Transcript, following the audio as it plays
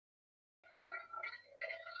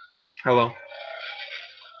Hello,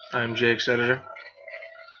 I'm JX Editor,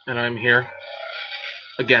 and I'm here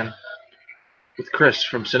again with Chris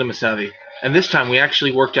from Cinema Savvy. And this time we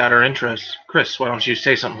actually worked out our interests. Chris, why don't you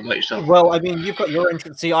say something about yourself? Well, I mean, you've got your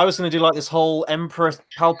entrance. See, I was going to do like this whole Emperor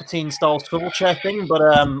Palpatine style swivel chair thing, but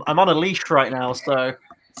I'm on a leash right now, so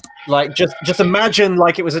like just imagine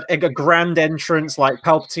like it was a grand entrance, like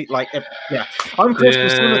Palpatine, yeah. I'm Chris from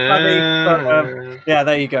Cinema Savvy. So, yeah,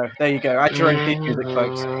 there you go, there you go. Add your own theme music,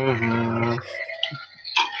 folks.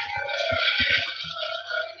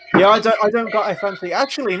 Yeah, I don't got a fancy.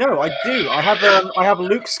 Actually, no, I do. I have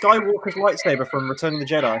Luke Skywalker's lightsaber from Return of the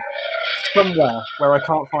Jedi somewhere where I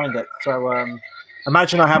can't find it. So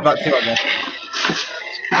imagine I have that too, I guess.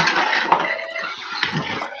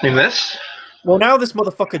 In this? Well, now this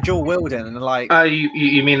motherfucker dual wielding and like.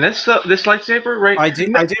 You mean this lightsaber, right? I do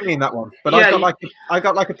mean that one, but yeah, I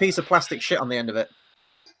got like a piece of plastic shit on the end of it.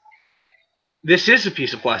 This is a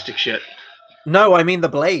piece of plastic shit. No, I mean the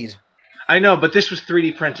blade. I know, but this was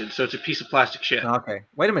 3D printed, so it's a piece of plastic shit. Okay,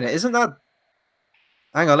 wait a minute, isn't that?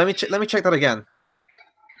 Hang on, let me check that again.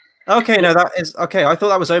 Okay, no, that is okay. I thought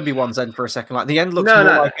that was Obi-Wan's end for a second. Like the end looks more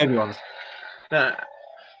like Obi-Wan's.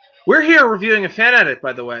 We're here reviewing a fan edit,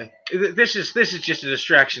 by the way. This is just a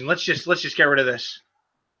distraction. Let's just get rid of this.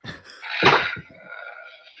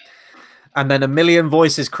 And then a million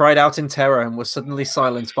voices cried out in terror and was suddenly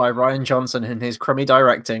silenced by Rian Johnson and his crummy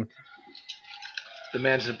directing. The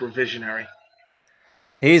man's a visionary.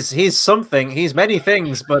 He's something. He's many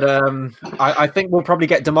things, but I think we'll probably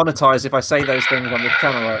get demonetized if I say those things on this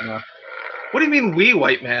channel right now. What do you mean, we,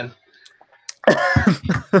 white man?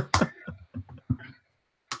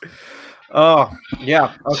 Oh,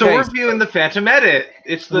 yeah. Okay. So we're viewing the Phantom Edit.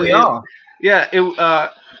 We are. Yeah,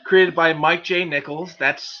 it created by Mike J. Nichols.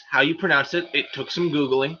 That's how you pronounce it. It took some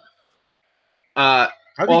Googling. How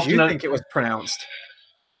did you think it was pronounced?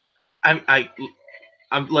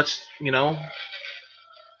 Let's,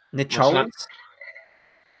 Nichols?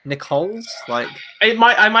 Nichols? Like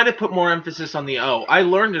I might have put more emphasis on the O. I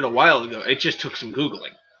learned it a while ago. It just took some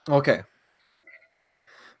Googling. Okay.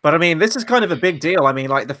 But I mean, this is kind of a big deal. I mean,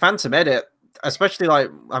 like the Phantom Edit, especially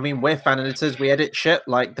we're fan editors, we edit shit.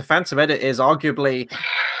 Like the Phantom Edit is arguably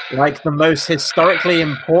like the most historically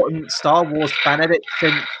important Star Wars fan edit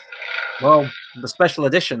since, well, the special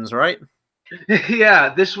editions, right?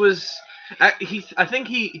 Yeah, this was. I think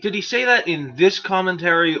did he say that in this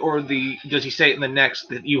commentary, or does he say it in the next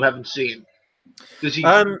that you haven't seen? Does he?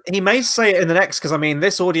 He may say it in the next, because I mean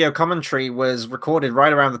this audio commentary was recorded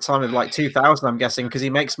right around the time of like 2000, I'm guessing, because he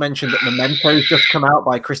makes mention that Memento's just come out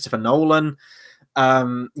by Christopher Nolan.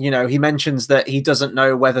 He mentions that he doesn't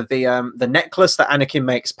know whether the necklace that Anakin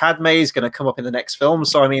makes Padme is going to come up in the next film.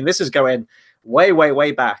 So I mean, this is going way, way,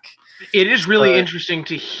 way back. It is really interesting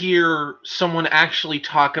to hear someone actually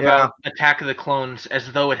talk about Attack of the Clones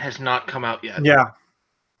as though it has not come out yet. Yeah.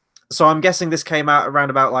 So I'm guessing this came out around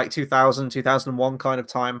about like 2000, 2001 kind of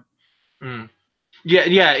time. Mm.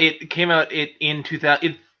 Yeah, it came out in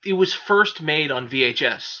 2000. It was first made on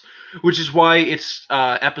VHS, which is why it's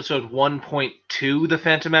episode 1.2, The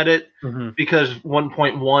Phantom Edit, because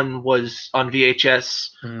 1.1 was on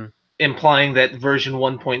VHS, implying that version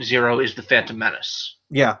 1.0 is The Phantom Menace.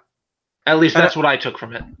 Yeah. At least that's what I took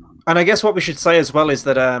from it. And I guess what we should say as well is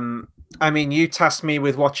that, I mean, you tasked me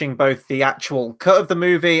with watching both the actual cut of the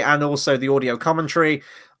movie and also the audio commentary.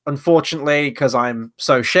 Unfortunately, because I'm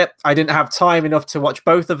so shit, I didn't have time enough to watch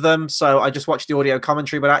both of them, so I just watched the audio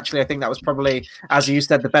commentary. But actually, I think that was probably, as you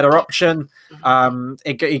said, the better option.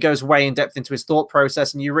 He goes way in depth into his thought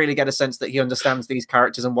process, and you really get a sense that he understands these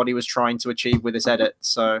characters and what he was trying to achieve with this edit.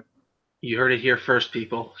 So, you heard it here first,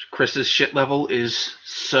 people. Chris's shit level is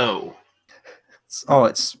so. Oh,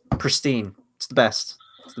 it's pristine. It's the best.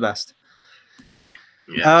 It's the best.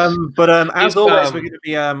 Yes. As always, we're going to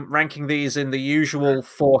be ranking these in the usual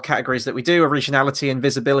 4 categories that we do: originality,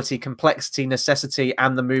 invisibility, complexity, necessity,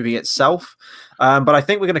 and the movie itself. But I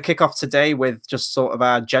think we're going to kick off today with just sort of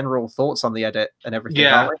our general thoughts on the edit and everything.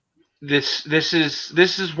 Yeah, this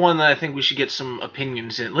is one that I think we should get some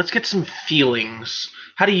opinions in. Let's get some feelings.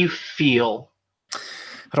 How do you feel?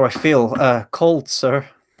 How do I feel? Cold, sir.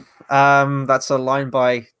 That's a line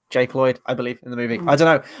by Jake Lloyd, I believe, in the movie. I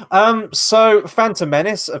don't know. So Phantom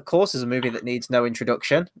Menace, of course, is a movie that needs no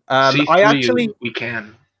introduction. We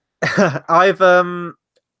can. I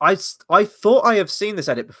thought I have seen this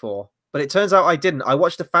edit before, but it turns out I didn't. I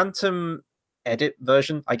watched the Phantom Edit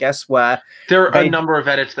version, I guess, where there are a number of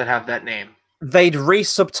edits that have that name. They'd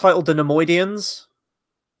re-subtitled the Nemoidians.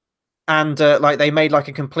 and like they made like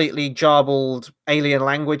a completely jarbled alien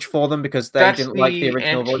language for them because they That's didn't like the the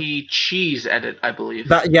original voice. anti-cheese edit, I believe.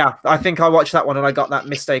 That yeah, I think I watched that one and I got that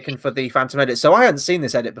mistaken for the Phantom edit. So I hadn't seen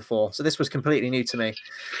this edit before, so this was completely new to me,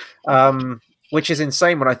 which is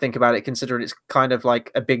insane when I think about it, considering it's kind of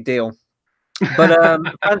like a big deal. But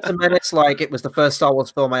Phantom Menace, like it was the first Star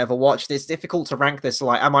Wars film I ever watched. It's difficult to rank this.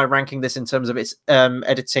 Like, am I ranking this in terms of its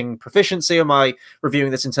editing proficiency? Or am I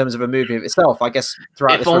reviewing this in terms of a movie of itself? I guess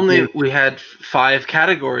throughout If this only review, we had 5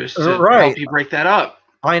 categories to right? help you break that up.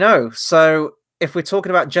 I know. So if we're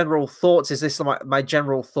talking about general thoughts, is this my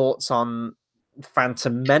general thoughts on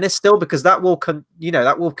Phantom Menace still? Because that will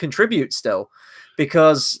that will contribute still,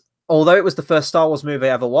 because although it was the first Star Wars movie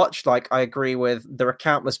I ever watched, like I agree with, there are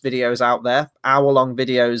countless videos out there, hour-long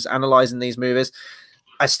videos analyzing these movies.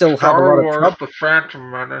 I still have a Star lot of Wars trouble. The Phantom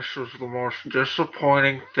Menace was the most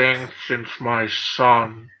disappointing thing since my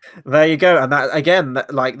son. There you go. And that again,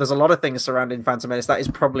 like there's a lot of things surrounding Phantom Menace. That is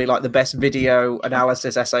probably like the best video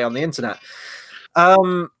analysis essay on the internet. I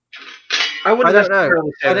I wouldn't don't know.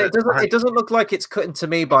 necessarily say And that. it doesn't look like it's cutting to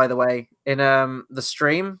me, by the way, in the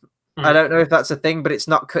stream. I Mhm. don't know if that's a thing, but it's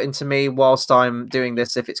not cutting to me whilst I'm doing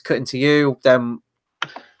this. If it's cutting to you, then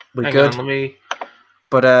we're Hang good. on, let me.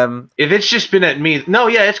 But If it's just been at me, no,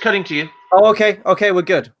 yeah, it's cutting to you. oh, okay, okay, we're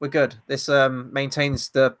good. We're good. This maintains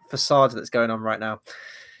the facade that's going on right now.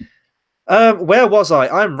 Where was I?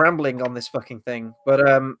 I'm rambling on this fucking thing. But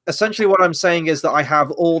essentially what I'm saying is that I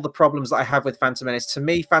have all the problems that I have with Phantom Menace. To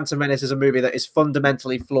me, Phantom Menace is a movie that is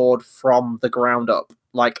fundamentally flawed from the ground up.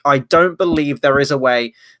 Like, I don't believe there is a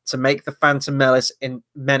way to make the Phantom Menace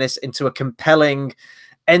into a compelling,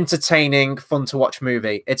 entertaining, fun to watch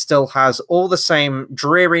movie. It still has all the same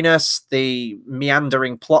dreariness, the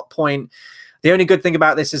meandering plot point. The only good thing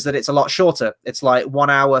about this is that it's a lot shorter. It's like 1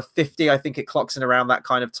 hour 50. I think it clocks in around that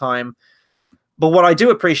kind of time. But what I do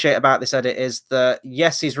appreciate about this edit is that,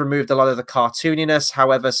 yes, he's removed a lot of the cartooniness.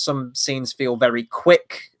 However, some scenes feel very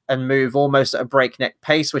quick and move almost at a breakneck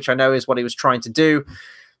pace, which I know is what he was trying to do.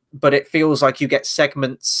 But it feels like you get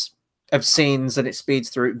segments of scenes and it speeds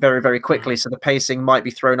through very, very quickly. So the pacing might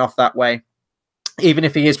be thrown off that way, even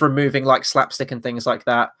if he is removing like slapstick and things like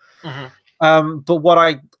that. But what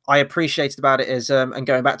I appreciated about it is, and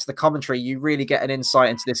going back to the commentary, you really get an insight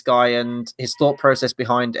into this guy and his thought process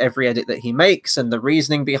behind every edit that he makes and the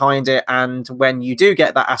reasoning behind it. And when you do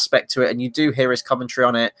get that aspect to it and you do hear his commentary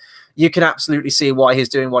on it, you can absolutely see why he's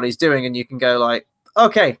doing what he's doing. And you can go like,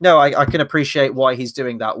 okay, no, I can appreciate why he's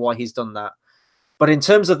doing that, why he's done that. But in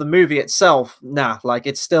terms of the movie itself, nah, like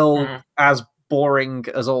it's still as boring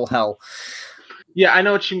as all hell. Yeah, I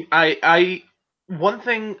know what you. I one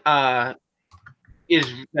thing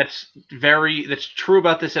that's true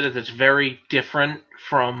about this edit that's very different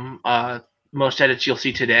from most edits you'll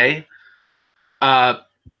see today.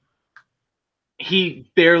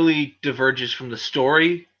 He barely diverges from the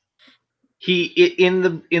story. In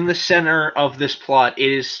the center of this plot,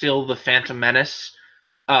 it is still the Phantom Menace.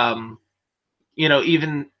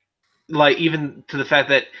 Even to the fact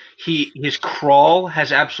that his crawl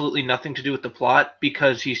has absolutely nothing to do with the plot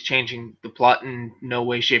because he's changing the plot in no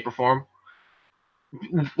way, shape, or form.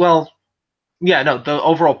 Well, yeah, no, the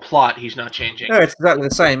overall plot he's not changing. No, it's exactly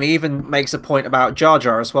the same. He even makes a point about Jar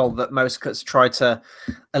Jar as well, that most cuts try to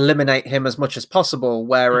eliminate him as much as possible,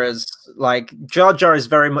 whereas like Jar Jar is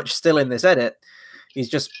very much still in this edit. He's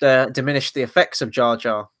just diminished the effects of Jar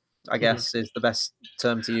Jar, I guess is the best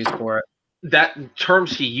term to use for it. That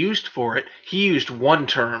terms he used for it, he used one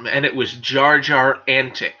term, and it was Jar Jar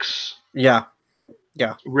antics. Yeah.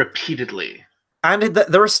 Repeatedly. And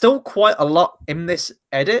there are still quite a lot in this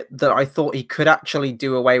edit that I thought he could actually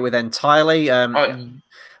do away with entirely.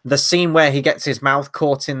 The scene where he gets his mouth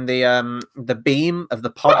caught in the beam of the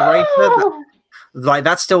pod racer, like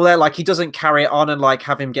that's still there. Like he doesn't carry it on and like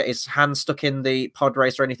have him get his hand stuck in the pod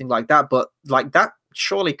racer or anything like that. But like that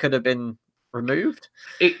surely could have been removed.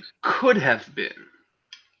 It could have been.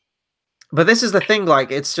 But this is the thing. Like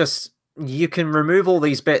it's just, you can remove all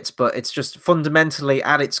these bits, but it's just fundamentally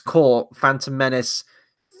at its core, Phantom Menace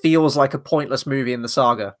feels like a pointless movie in the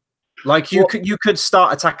saga. Like you could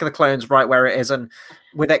start Attack of the Clones right where it is, and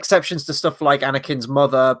with exceptions to stuff like Anakin's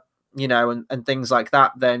mother, and things like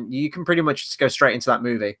that, then you can pretty much just go straight into that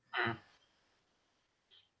movie.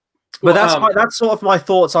 But that's sort of my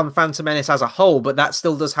thoughts on Phantom Menace as a whole. But that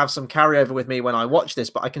still does have some carryover with me when I watch this.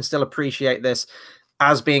 But I can still appreciate this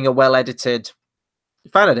as being a well-edited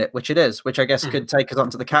fan edit, which it is, which I guess could take us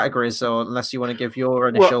onto the categories, or unless you want to give your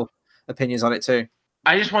initial opinions on it too.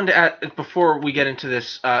 I just wanted to add, before we get into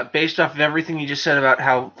this, based off of everything you just said about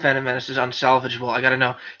how Phantom Menace is unsalvageable, I gotta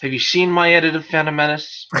know, have you seen my edit of Phantom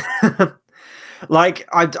Menace? Like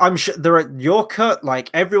I'm sure there are your cut, like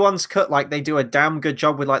everyone's cut, like they do a damn good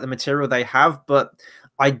job with like the material they have, but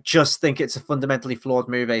I just think it's a fundamentally flawed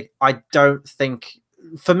movie. I don't think,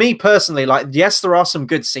 for me personally, like yes, there are some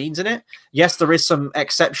good scenes in it. Yes, there is some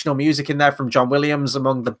exceptional music in there from John Williams,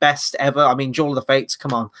 among the best ever. I mean, Duel of the Fates,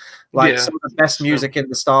 come on, like Yeah. some of the best music in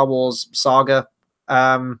the Star Wars saga.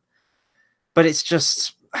 But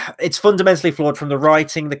it's fundamentally flawed from the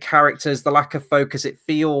writing, the characters, the lack of focus. It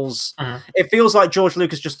feels like George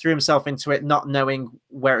Lucas just threw himself into it, not knowing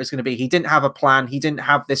where it was going to be. He didn't have a plan. He didn't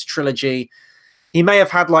have this trilogy. He may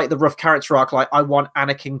have had like the rough character arc, like I want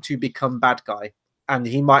Anakin to become bad guy, and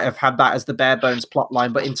he might have had that as the bare bones plot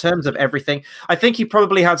line. But in terms of everything, I think he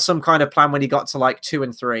probably had some kind of plan when he got to like 2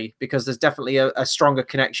 and 3, because there's definitely a stronger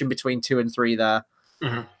connection between 2 and 3 there.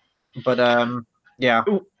 But yeah.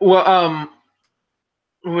 Well,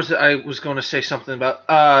 what was it? I was going to say something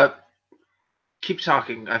about. Keep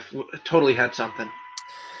talking. Totally had something.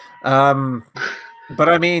 But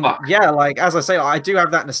I mean, yeah, like as I say, I do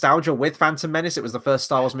have that nostalgia with Phantom Menace. It was the first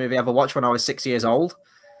Star Wars movie I ever watched when I was 6 years old.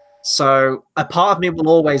 So a part of me will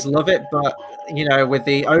always love it, but you know, with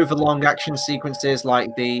the overlong action sequences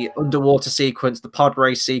like the underwater sequence, the pod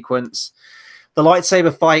race sequence, the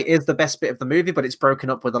lightsaber fight is the best bit of the movie, but it's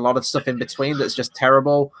broken up with a lot of stuff in between that's just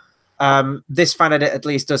terrible. This fan edit at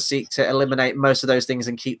least does seek to eliminate most of those things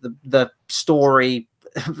and keep the story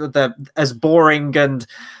as boring and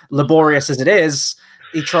laborious as it is.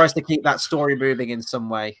 He tries to keep that story moving in some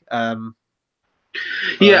way.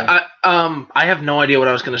 Yeah, I have no idea what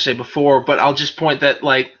I was going to say before, but I'll just point that,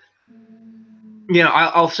 like, you know,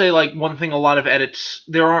 I'll say, like, one thing, a lot of edits,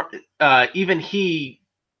 there aren't, even he,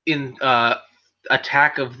 in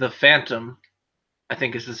Attack of the Phantom, I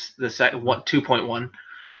think is the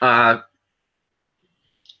 2.1,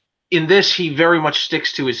 in this, he very much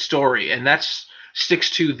sticks to his story, and sticks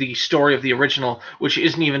to the story of the original, which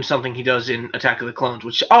isn't even something he does in Attack of the Clones,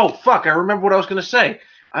 which, oh, fuck, I remember what I was going to say.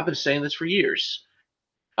 I've been saying this for years.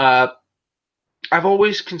 I've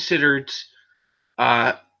always considered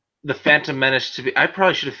the Phantom Menace to be. I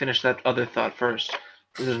probably should have finished that other thought first.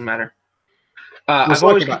 It doesn't matter. I've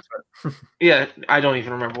always. Yeah, I don't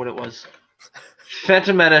even remember what it was.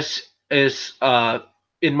 Phantom Menace is,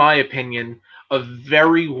 in my opinion, a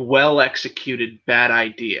very well executed bad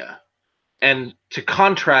idea, and to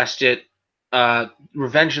contrast it,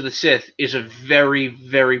 Revenge of the Sith is a very,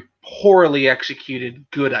 very poorly executed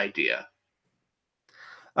good idea.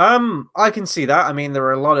 I can see that. I mean, there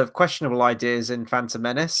are a lot of questionable ideas in Phantom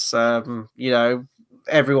Menace. You know,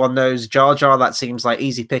 everyone knows Jar Jar. That seems like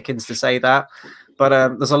easy pickings to say that.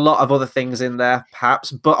 But there's a lot of other things in there,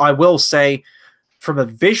 perhaps. But I will say, from a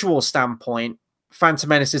visual standpoint, Phantom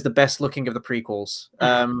Menace is the best looking of the prequels.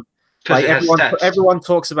 Like everyone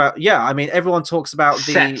talks about. Yeah, I mean, everyone talks about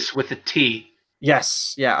sets with the T.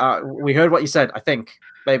 Yes, yeah. We heard what you said. I think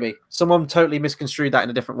maybe someone totally misconstrued that in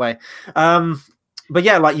a different way. But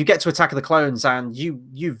yeah, like you get to Attack of the Clones and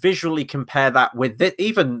you visually compare that with it.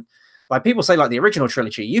 Even like people say, like the original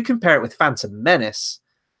trilogy, you compare it with Phantom Menace,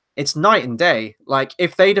 it's night and day. Like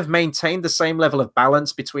if they'd have maintained the same level of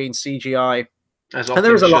balance between CGI, and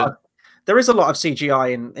there is a lot of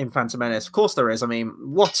CGI in Phantom Menace. Of course there is. I mean,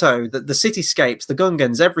 Watto, the cityscapes, the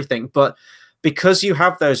Gungans, everything. But because you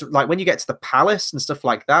have those, like when you get to the palace and stuff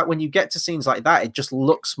like that, when you get to scenes like that, it just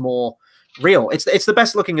looks more real. It's the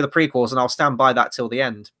best looking of the prequels, and I'll stand by that till the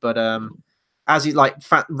end. But as you like,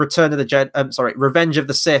 Return of the Jedi, Revenge of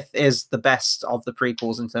the Sith is the best of the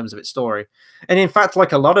prequels in terms of its story. And in fact,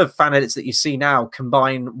 like a lot of fan edits that you see now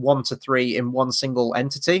combine 1 to 3 in one single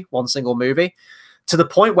entity, one single movie, to the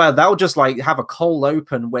point where they'll just like have a cold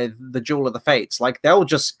open with the Duel of the Fates. Like they'll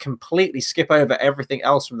just completely skip over everything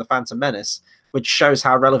else from the Phantom Menace, which shows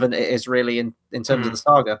how relevant it is really in terms of the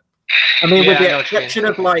saga. I mean, with the exception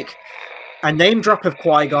of like a name drop of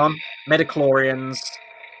Qui-Gon, Midichlorians,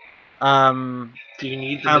 do you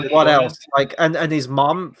need and what else? Like, and his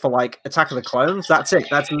mom for like Attack of the Clones. That's it.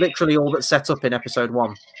 That's literally all that's set up in Episode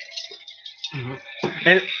 1.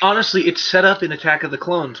 And honestly, it's set up in Attack of the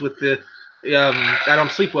Clones with the "I don't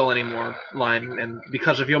sleep well anymore" line, and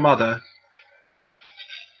because of your mother.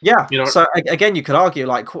 Yeah. You know, so again, you could argue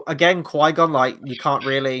like again Qui-Gon, like you can't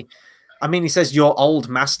really. I mean, he says your old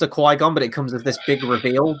master Qui-Gon, but it comes with this big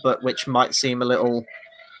reveal, but which might seem a little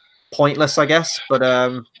pointless, I guess. But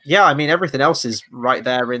yeah, I mean, everything else is right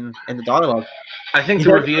there in the dialogue. I think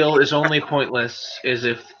the reveal is only pointless is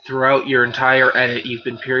if throughout your entire edit you've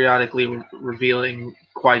been periodically revealing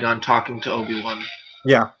Qui-Gon talking to Obi-Wan.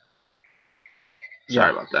 Yeah.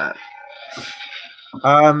 Sorry about that.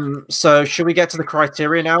 So should we get to the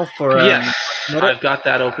criteria now for? Yes, I've got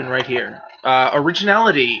that open right here.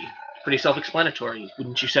 Originality. pretty self-explanatory,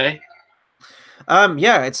 wouldn't you say?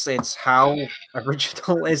 Yeah, it's how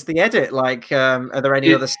original is the edit. Like, are there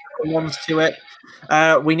any other ones to it?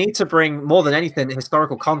 We need to bring more than anything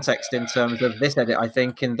historical context in terms of this edit. I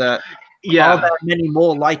think, in that are Yeah, there many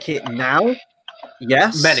more like it now?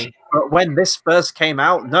 Yes. many. But when this first came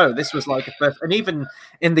out, no, this was like a first. And even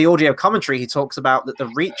in the audio commentary, he talks about that the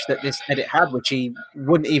reach that this edit had, which he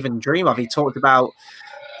wouldn't even dream of. He talked about,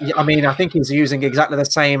 I mean, I think he's using exactly the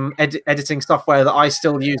same editing software that I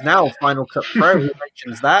still use now, Final Cut Pro. He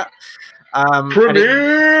mentions that.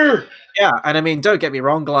 Premiere. Yeah, and I mean, don't get me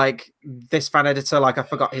wrong, like this fan editor, like I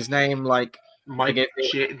forgot his name, like Mike, forgive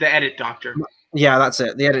me. the edit doctor. Yeah, that's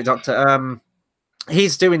it. The edit doctor.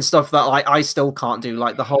 He's doing stuff that like I still can't do.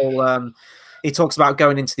 Like the whole he talks about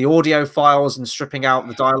going into the audio files and stripping out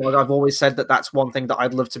the dialogue. I've always said that that's one thing that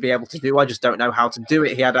I'd love to be able to do. I just don't know how to do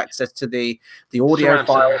it. He had access to the audio Surround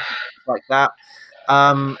files sound. like that.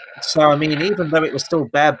 So I mean, even though it was still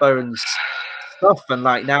bare bones stuff, and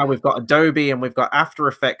like now we've got Adobe and we've got After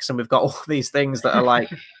Effects and we've got all these things that are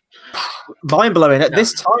like mind blowing at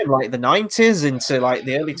this time, like the 90s into like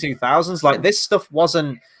the early 2000s. Like this stuff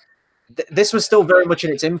wasn't. This was still very much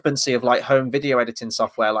in its infancy of like home video editing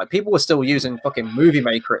software. Like people were still using fucking Movie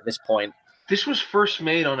Maker at this point. This was first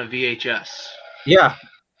made on a VHS. Yeah,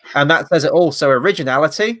 and that says it all. So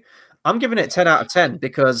originality, I'm giving it 10 out of 10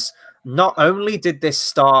 because not only did this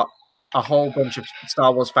start a whole bunch of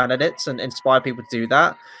Star Wars fan edits and inspire people to do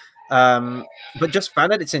that, but just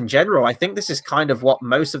fan edits in general. I think this is kind of what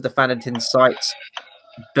most of the fan editing sites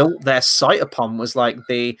built their site upon, was like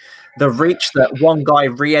the reach that one guy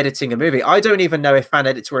re-editing a movie. I don't even know if fan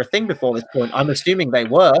edits were a thing before this point. I'm assuming they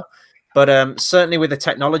were, but certainly with the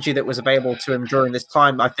technology that was available to him during this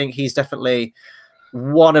time, I think he's definitely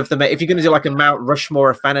one of the if you're going to do like a Mount Rushmore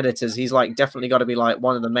of fan editors, he's like definitely got to be like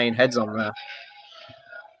one of the main heads on there.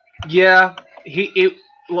 Yeah,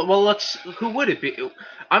 well, let's. Who would it be?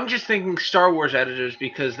 I'm just thinking Star Wars editors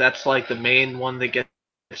because that's like the main one that gets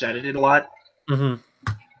edited a lot. Mm-hmm.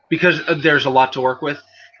 Because there's a lot to work with.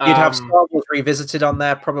 You'd have Star Wars Revisited on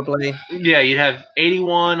there, probably. Yeah, you'd have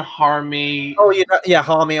 81, Harmy. Oh, yeah,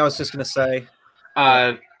 Harmy. I was just gonna say.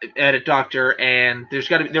 Edit Doctor, and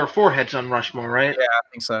there are 4 heads on Rushmore, right? Yeah, I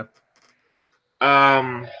think so.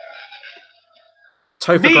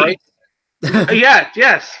 Topher Grace.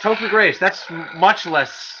 Yes, Topher Grace. That's much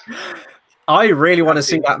less. I really want to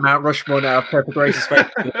see that Mount Rushmore now. Topher Grace's face.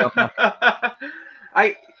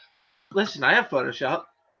 Listen. I have Photoshop.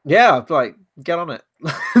 Yeah, like get on it.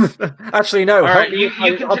 Actually, no. All right, you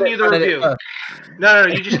continue the review. No,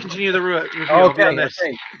 you just continue the review. Okay.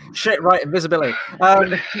 Shit, right, invisibility.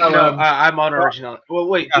 I'm on original. Well,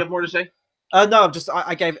 wait, do you have more to say? No,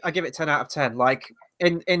 I give it 10 out of 10. Like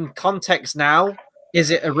in context now, is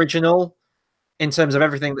it original in terms of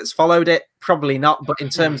everything that's followed it? Probably not, but in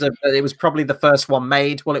terms of it was probably the first one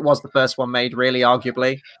made. Well, it was the first one made, really,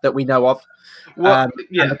 arguably, that we know of. Well,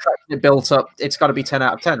 yeah. And the traction it built up, it's got to be 10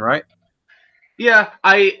 out of 10, right? Yeah,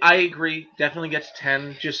 I agree. Definitely gets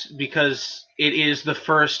 10, just because it is the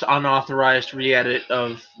first unauthorized re-edit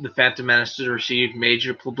of The Phantom Menace to receive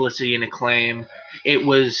major publicity and acclaim. It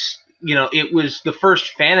was the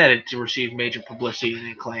first fan edit to receive major publicity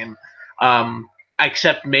and acclaim,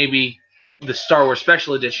 except maybe the Star Wars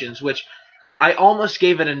Special Editions, which I almost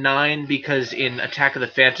gave it a 9 because in Attack of the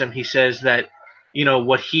Phantom he says that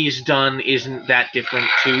what he's done isn't that different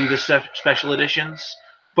to the Special Editions.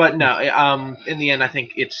 But no, in the end, I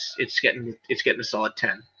think it's getting a solid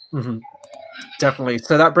 10. Mm-hmm. Definitely.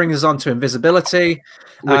 So that brings us on to invisibility.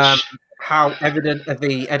 How evident are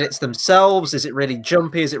the edits themselves? Is it really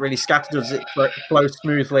jumpy? Is it really scattered? Does it flow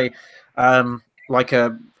smoothly like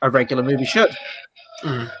a regular movie should?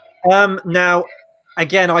 Now,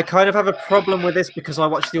 again, I kind of have a problem with this because I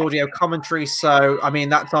watch the audio commentary. So, I mean,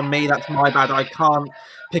 that's on me. That's my bad. I can't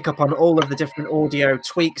pick up on all of the different audio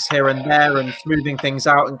tweaks here and there and smoothing things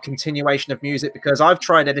out and continuation of music, because I've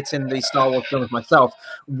tried editing the Star Wars films myself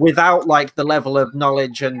without like the level of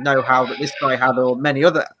knowledge and know-how that this guy had or many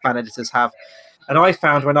other fan editors have. And I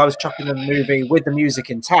found when I was chopping the movie with the music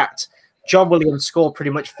intact, John Williams' score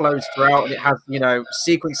pretty much flows throughout, and it has,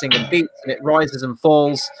 sequencing and beats, and it rises and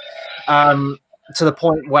falls to the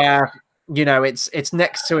point where, it's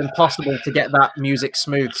next to impossible to get that music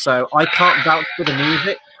smooth. So I can't vouch for the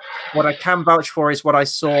music. What I can vouch for is what I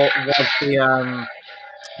saw was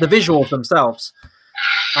the visuals themselves.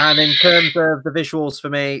 And in terms of the visuals for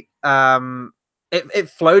me, it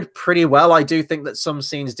flowed pretty well. I do think that some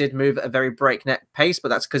scenes did move at a very breakneck pace, but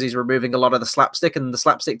that's because he's removing a lot of the slapstick, and the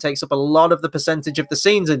slapstick takes up a lot of the percentage of the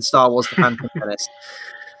scenes in Star Wars: The Phantom Menace.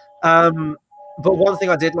 But one thing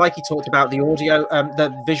I did like, he talked about the audio,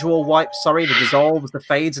 the visual wipes, sorry, the dissolves, the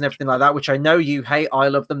fades, and everything like that, which I know you hate. I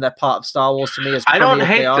love them. They're part of Star Wars to me, as I crummy don't as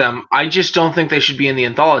they hate are. them. I just don't think they should be in the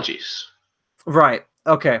anthologies. Right.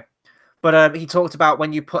 Okay. But he talked about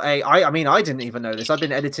when you put I mean, I didn't even know this. I've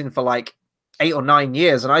been editing for like 8 or 9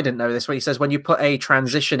 years, and I didn't know this. Where he says when you put a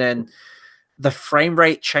transition in, the frame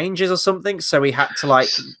rate changes or something. So he had to like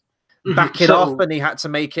back it off, and he had to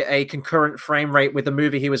make it a concurrent frame rate with the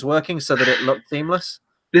movie he was working so that it looked seamless.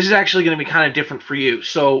 This is actually going to be kind of different for you.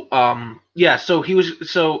 So, yeah, so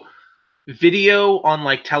video on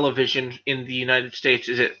like television in the United States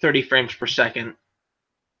is at 30 frames per second,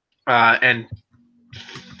 and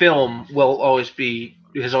film has always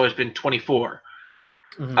been 24,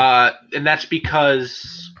 and that's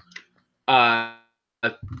because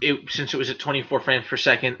since it was at 24 frames per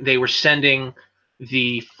second, they were sending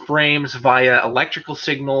the frames via electrical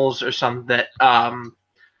signals or some that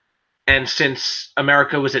and since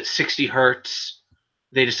America was at 60 hertz,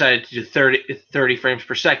 they decided to do 30 frames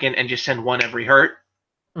per second and just send one every hertz,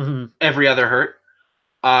 every other hertz.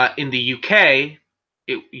 In the UK,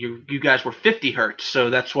 you guys were 50 hertz,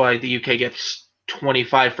 so that's why the UK gets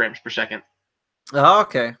 25 frames per second. Oh,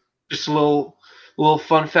 okay. Just a little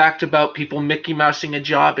fun fact about people Mickey Mousing a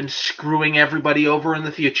job and screwing everybody over in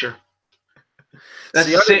the future.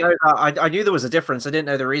 See, I knew there was a difference. I didn't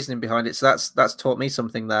know the reasoning behind it, so that's taught me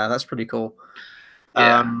something there. That's pretty cool.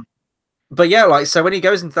 Yeah. But yeah, like, so when he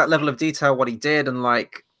goes into that level of detail, what he did, and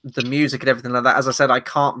like the music and everything like that, as I said, I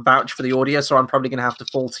can't vouch for the audio, so I'm probably going to have to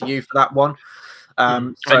fall to you for that one. I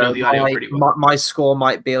know the audio pretty well. My score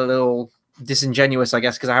might be a little disingenuous, I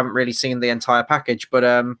guess, because I haven't really seen the entire package. But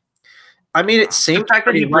I mean, it seems the fact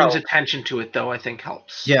that he brings attention to it, though, I think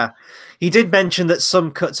helps. Yeah, he did mention that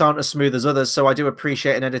some cuts aren't as smooth as others, so I do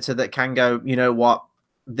appreciate an editor that can go, you know what,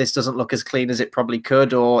 this doesn't look as clean as it probably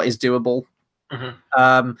could or is doable.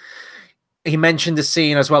 He mentioned the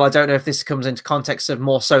scene as well. I don't know if this comes into context of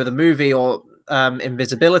more so the movie or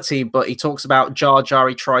Invisibility, but he talks about Jar Jar.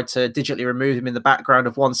 He tried to digitally remove him in the background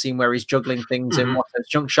of one scene where he's juggling things in Watto's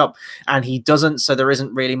junk shop, and he doesn't, so there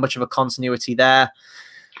isn't really much of a continuity there.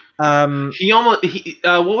 What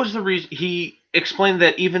was the reason? He explained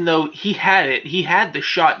that even though he had the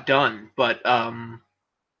shot done, but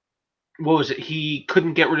what was it? He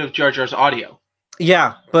couldn't get rid of Jar Jar's audio.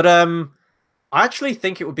 Yeah, but I actually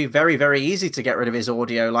think it would be very, very easy to get rid of his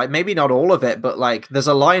audio. Like, maybe not all of it, but like there's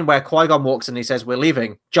a line where Qui-Gon walks in and he says, "We're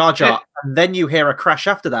leaving, Jar Jar," and then you hear a crash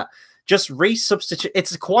after that. Just resubstitute.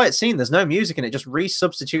 It's a quiet scene. There's no music in it. Just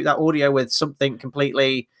resubstitute that audio with something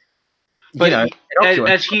completely. But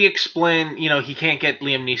as he explained, he can't get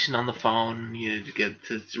Liam Neeson on the phone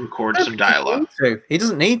to record some dialogue. He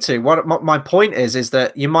doesn't need to. What my point is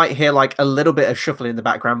that you might hear like a little bit of shuffling in the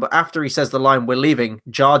background, but after he says the line, "We're leaving,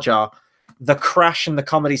 Jar Jar," the crash and the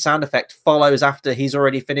comedy sound effect follows after he's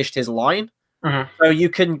already finished his line. So you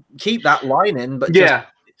can keep that line in, but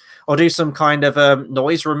or do some kind of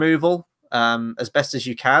noise removal as best as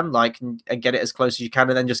you can, like, and get it as close as you can,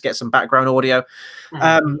 and then just get some background audio.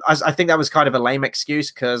 I think that was kind of a lame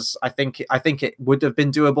excuse, because I think it would have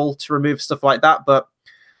been doable to remove stuff like that. But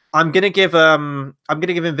I'm gonna give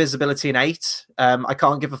Invisibility an 8. I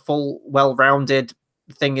can't give a full, well-rounded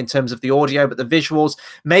thing in terms of the audio, but the visuals,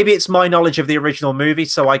 maybe it's my knowledge of the original movie,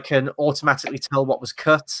 so I can automatically tell what was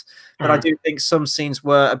cut. But I do think some scenes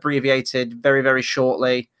were abbreviated very, very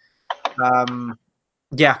shortly.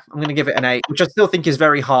 Yeah, I'm going to give it an 8, which I still think is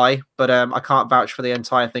very high, but I can't vouch for the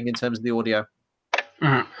entire thing in terms of the audio.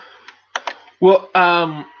 Well,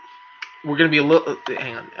 we're going to be a little.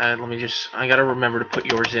 Hang on, I got to remember to put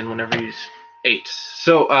yours in whenever you use 8.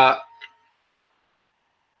 So I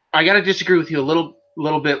got to disagree with you a little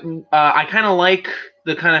bit. I kind of like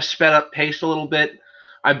the kind of sped up pace a little bit.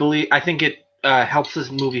 I think it helps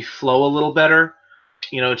this movie flow a little better.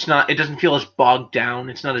 It doesn't feel as bogged down.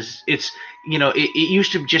 It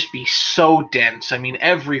used to just be so dense. I mean,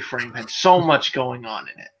 every frame had so much going on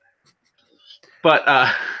in it. But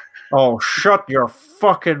oh, shut your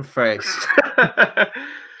fucking face.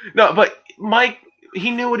 No, but Mike, he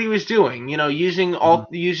knew what he was doing. Using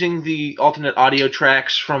the alternate audio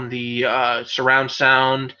tracks from the surround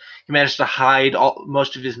sound. He managed to hide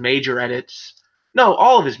most of his major edits. No,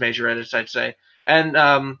 all of his major edits, I'd say. And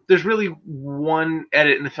there's really one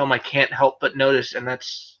edit in the film I can't help but notice, and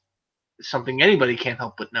that's something anybody can't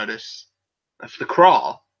help but notice. That's the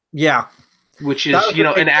crawl. Yeah. Which is,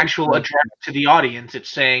 an actual address to the audience. It's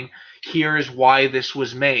saying, here's why this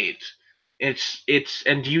was made. And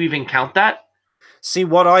do you even count that? See,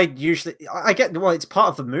 what I get, well, it's part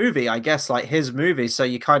of the movie, I guess, like his movie, so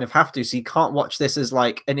you kind of have to. So you can't watch this as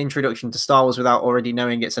like an introduction to Star Wars without already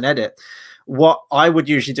knowing it's an edit. What I would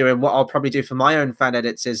usually do, and what I'll probably do for my own fan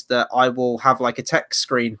edits, is that I will have like a text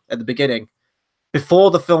screen at the beginning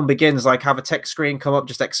before the film begins, like have a text screen come up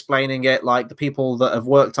just explaining it, like the people that have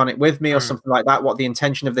worked on it with me or something like that, what the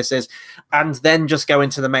intention of this is, and then just go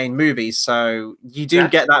into the main movie. So you do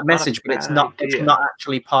That's get that not a message, but bad it's idea. not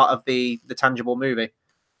actually part of the tangible movie.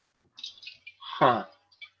 Huh.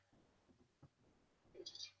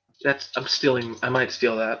 I'm stealing. I might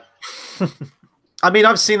steal that. I mean,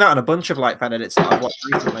 I've seen that on a bunch of like fan edits that I've watched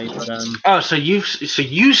recently, but Oh, so you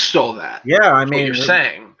stole that? yeah, I That's what mean, you're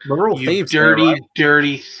saying. we're all You thieves here, dirty, right?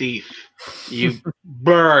 dirty thief. You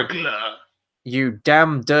burglar. You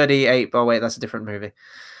damn dirty ape. Oh wait, that's a different movie.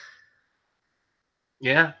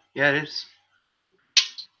 Yeah, it is.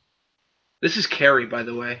 This is Carrie, by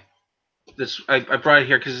the way. I brought it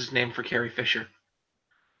here because it's named for Carrie Fisher.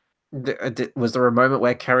 Was there a moment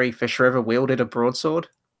where Carrie Fisher ever wielded a broadsword?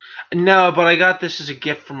 No, but I got this as a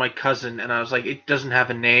gift from my cousin, and I was like, it doesn't have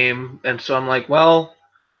a name, and so I'm like, well,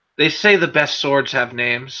 they say the best swords have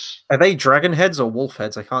names. Are they dragon heads or wolf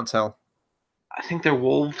heads? I can't tell. I think they're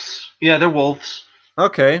wolves. Yeah, they're wolves.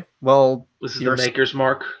 Okay, well, This is the maker's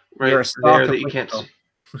mark you're right a there Stark that of you can't Winterfell.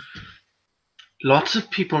 see. Lots of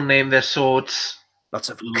people name their swords. Lots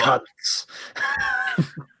of cunts.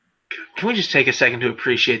 Can we just take a second to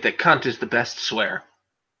appreciate that cunt is the best swear?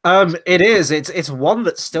 It is. It's one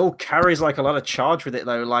that still carries like a lot of charge with it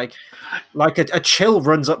though. Like a chill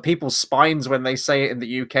runs up people's spines when they say it in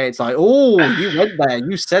the UK. It's like, oh, you went there,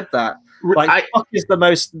 you said that. Like fuck is the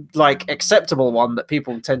most like acceptable one that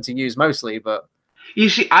people tend to use mostly, but you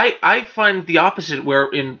see, I find the opposite where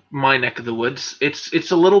in my neck of the woods,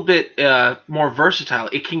 it's a little bit more versatile.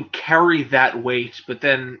 It can carry that weight, but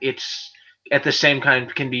then it's at the same time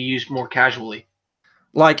can be used more casually.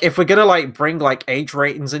 Like if we're gonna like bring like age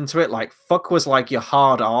ratings into it, like fuck was like your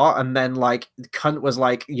hard R, and then like cunt was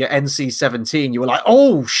like your NC-17. You were like,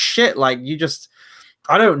 oh shit, like you just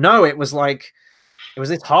I don't know. It was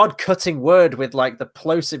this hard cutting word with like the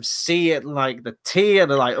plosive C and like the T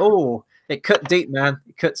and like, oh, it cut deep, man.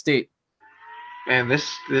 It cuts deep. Man,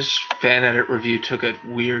 this fan edit review took a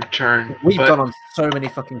weird turn. We've gone on so many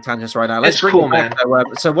fucking tangents right now. Let's bring cool, it back, man. though.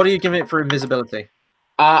 So what are you giving it for invisibility?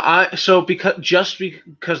 Because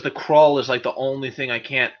the crawl is like the only thing I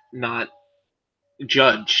can't not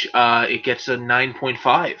judge. It gets a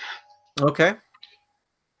 9.5. Okay,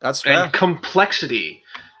 that's fair. And complexity.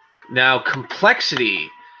 Now, complexity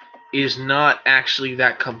is not actually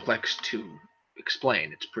that complex to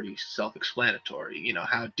explain. It's pretty self-explanatory. You know,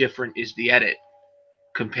 how different is the edit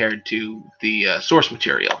compared to the source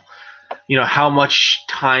material? You know, how much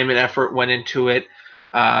time and effort went into it.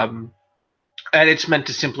 And it's meant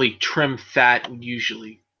to simply trim fat and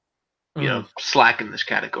usually, you know, slacken this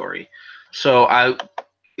category. So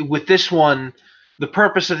with this one, the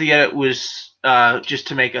purpose of the edit was just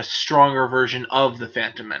to make a stronger version of the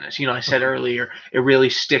Phantom Menace. You know, I said earlier, it really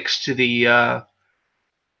sticks to the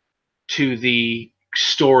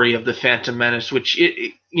story of the Phantom Menace, which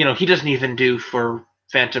you know, he doesn't even do for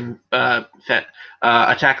Attack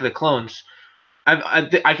of the Clones.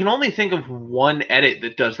 I can only think of one edit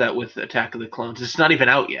that does that with Attack of the Clones. It's not even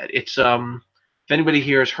out yet. It's if anybody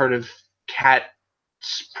here has heard of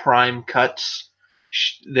Cat's Prime Cuts,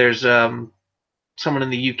 there's someone in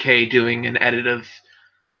the UK doing an edit of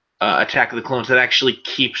Attack of the Clones that actually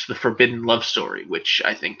keeps the forbidden love story, which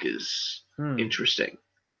I think is interesting.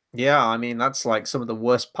 Yeah, I mean that's like some of the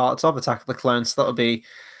worst parts of Attack of the Clones. That'll be.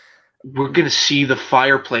 We're gonna see the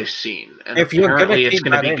fireplace scene, and apparently it's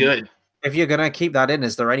gonna be good. If you're gonna keep that in,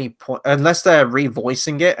 is there any point, unless they're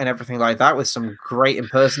revoicing it and everything like that with some great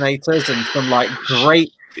impersonators and some like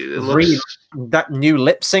great that new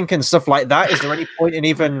lip sync and stuff like that? Is there any point in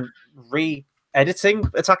even re-editing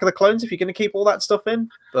Attack of the Clones if you're gonna keep all that stuff in?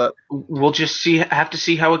 But we'll just have to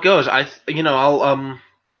see how it goes. I'll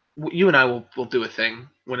you and I will do a thing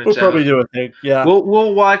when it's we'll probably do a thing. Yeah,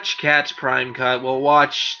 we'll watch Cat's Prime Cut. We'll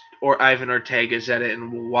watch Ivan Ortega's edit,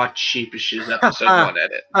 and we'll watch Sheepish's episode 1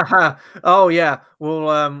 edit. Oh yeah,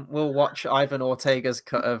 we'll watch Ivan Ortega's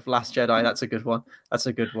cut of Last Jedi. That's a good one. That's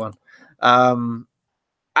a good one.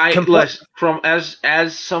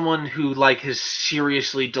 As someone who like has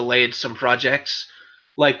seriously delayed some projects,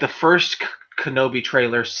 like the first Kenobi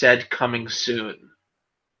trailer said coming soon,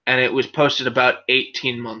 and it was posted about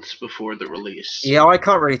 18 months before the release. Yeah, I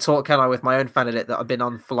can't really talk, can I, with my own fan edit that I've been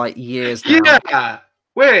on for like years now. Yeah.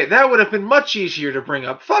 Wait, that would have been much easier to bring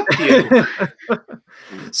up. Fuck you.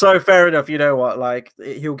 So fair enough. You know what? Like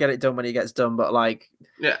he'll get it done when he gets done. But like,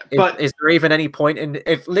 Yeah, but is there even any point in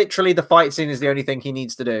if literally the fight scene is the only thing he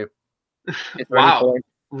needs to do? Is there any wow, point?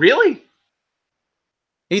 really?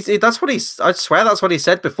 That's what he's. I swear that's what he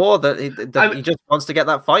said before that he just wants to get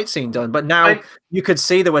that fight scene done. But now you could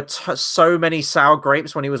see there were so many sour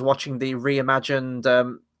grapes when he was watching the reimagined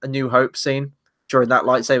A New Hope scene during that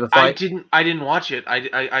lightsaber fight. I didn't watch it.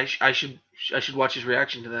 I should watch his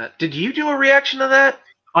reaction to that. Did you do a reaction to that?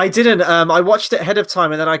 I didn't. I watched it ahead of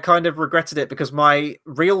time, and then I kind of regretted it because my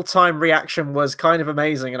real-time reaction was kind of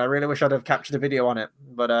amazing, and I really wish I'd have captured a video on it.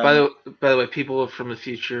 But by the way, people from the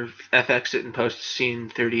future, FX it and post scene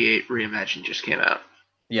 38 reimagined just came out.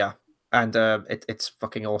 Yeah, and it's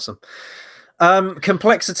fucking awesome.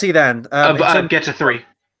 Complexity then. Get to 3.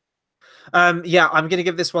 Yeah, I'm gonna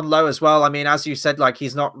give this one low as well. I mean, as you said, like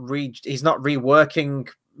he's not reworking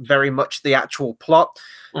very much the actual plot.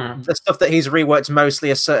 The stuff that he's reworked mostly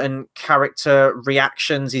are certain character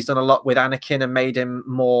reactions. He's done a lot with Anakin and made him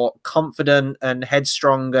more confident and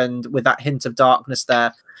headstrong and with that hint of darkness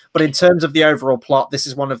there. But in terms of the overall plot, this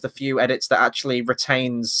is one of the few edits that actually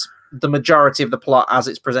retains the majority of the plot as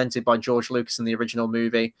it's presented by George Lucas in the original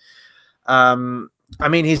movie. I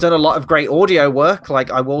mean, he's done a lot of great audio work. Like,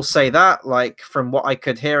 I will say that, like, from what I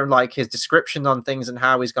could hear, like his description on things and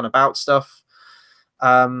how he's gone about stuff.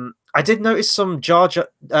 I did notice some Jar Jar,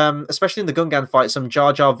 especially in the Gungan fight, some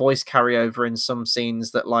Jar Jar voice carryover in some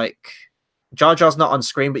scenes that, like, Jar Jar's not on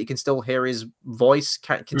screen, but you can still hear his voice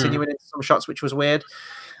continuing in some shots, which was weird.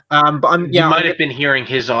 But you might have been hearing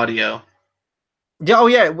his audio. Yeah, oh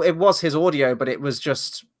yeah, it was his audio, but it was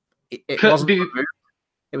just it wasn't.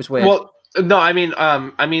 It was weird. Well, no, I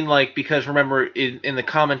mean, like, because remember in the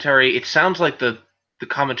commentary, it sounds like the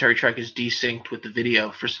commentary track is desynced with the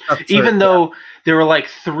video even though there were like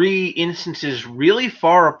 3 instances really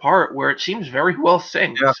far apart where it seems very well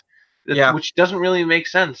synced, which doesn't really make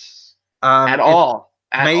sense at all.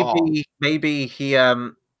 Maybe he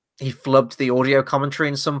flubbed the audio commentary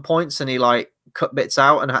in some points and he like cut bits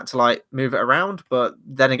out and had to like move it around. But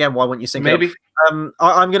then again, why wouldn't you sync it up?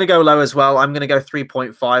 I'm going to go low as well. I'm going to go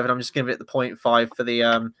 3.5, and I'm just giving it the 0.5 for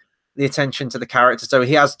the attention to the character. So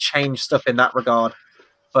he has changed stuff in that regard,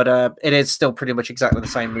 but it is still pretty much exactly the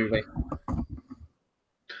same movie.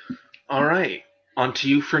 All right, on to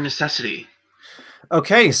you for necessity.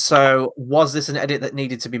 Okay, so was this an edit that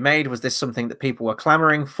needed to be made? Was this something that people were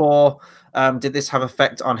clamoring for? Did this have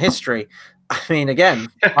effect on history? I mean, again,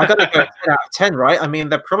 I got to go 10 out of 10, right? I mean,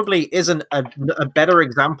 there probably isn't a better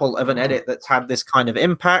example of an edit that's had this kind of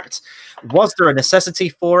impact. Was there a necessity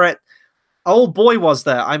for it? Oh boy, was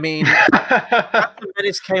there. I mean, Phantom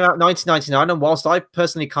Menace came out in 1999, and whilst I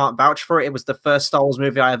personally can't vouch for it, it was the first Star Wars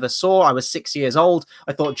movie I ever saw. I was 6 years old.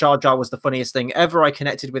 I thought Jar Jar was the funniest thing ever. I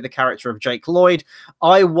connected with the character of Jake Lloyd.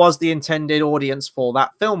 I was the intended audience for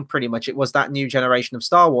that film, pretty much. It was that new generation of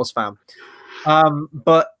Star Wars fan.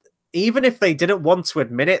 But even if they didn't want to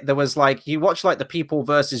admit it, there was like, you watch like The People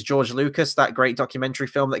versus George Lucas, that great documentary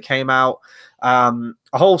film that came out, a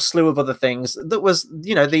whole slew of other things that was,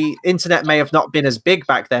 you know, the internet may have not been as big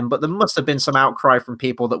back then, but there must have been some outcry from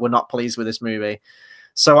people that were not pleased with this movie.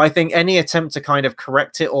 So I think any attempt to kind of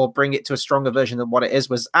correct it or bring it to a stronger version than what it is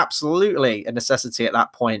was absolutely a necessity at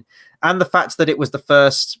that point. And the fact that it was the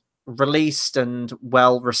first released and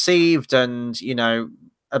well received and, you know,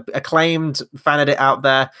 acclaimed fan edit out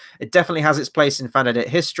there, it definitely has its place in fan edit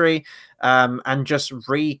history, and just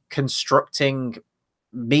reconstructing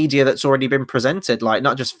media that's already been presented, like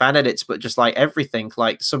not just fan edits but just like everything,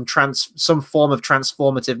 like some form of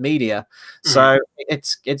transformative media. So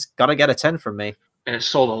it's got to get a 10 from me. And it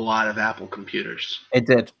sold a lot of Apple computers. It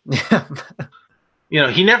did. You know,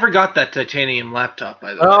 he never got that titanium laptop,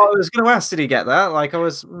 by the way. I was going to ask, did he get that? Like, I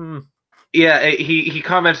was Yeah, he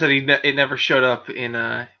comments that it never showed up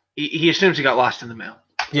in. He assumes he got lost in the mail.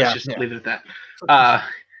 Let's just leave it at that.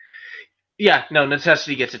 Yeah, no,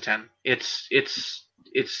 necessity gets a 10. It's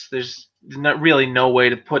there's not really no way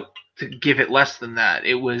to give it less than that.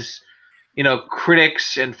 It was, you know,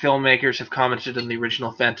 critics and filmmakers have commented on the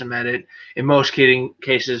original Phantom edit, in most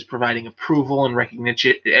cases providing approval and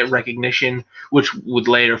recognition, which would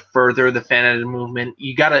later further the fan edit movement.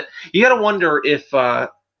 You gotta wonder if.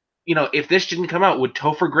 You know, if this didn't come out, would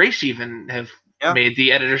Topher Grace even have made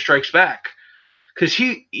The Editor Strikes Back? Because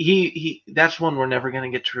he that's one we're never going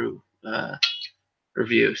to get to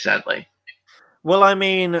review, sadly. Well, I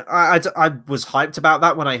mean, I was hyped about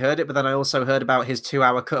that when I heard it, but then I also heard about his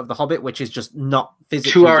 2-hour cut of The Hobbit, which is just not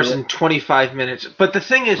physically 2 hours and 25 minutes. But the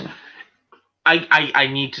thing is, I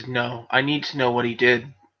need to know. I need to know what he did.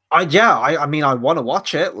 I mean, I want to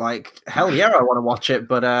watch it. Like, hell yeah, I want to watch it.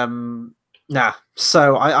 But nah.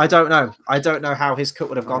 So I don't know. I don't know how his cut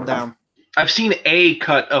would have gone down. I've seen a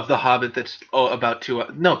cut of The Hobbit that's about 2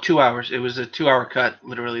 hours. It was a 2 hour cut,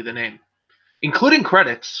 literally the name, including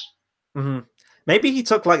credits. Mm-hmm. Maybe he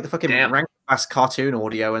took like the fucking Damn. rank ass cartoon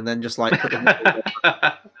audio and then just like put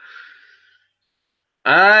the.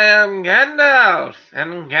 I am Gandalf,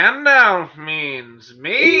 and Gandalf means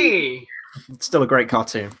me. It's still a great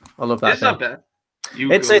cartoon. I love that. It's not bad.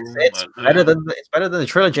 It's better than the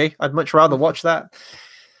trilogy. I'd much rather watch that.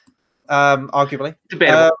 Arguably.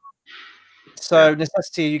 Debatable. So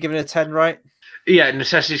Necessity, you giving it a 10, right? Yeah,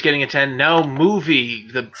 Necessity's getting a 10. No, movie,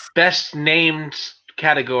 the best named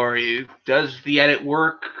category. Does the edit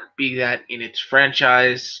work? Be that in its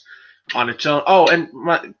franchise, on its own. Oh, and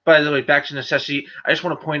by the way, back to Necessity. I just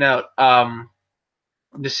want to point out,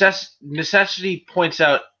 Necessity points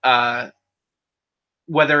out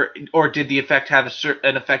whether or did the effect have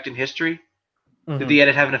an effect in history? Mm-hmm. Did the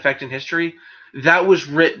edit have an effect in history? That was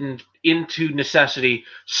written into Necessity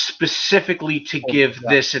specifically to give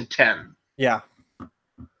this a 10. Yeah.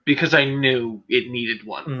 Because I knew it needed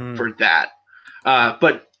one for that.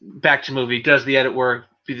 But back to movie. Does the edit work?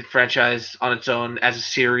 Be the franchise on its own as a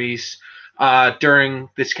series? During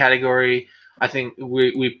this category, I think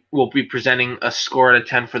we will be presenting a score out of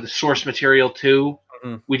 10 for the source material too.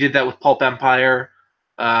 We did that with Pulp Empire.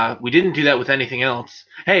 We didn't do that with anything else.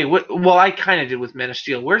 Hey, well, I kind of did with Man of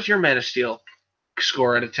Steel. Where's your Man of Steel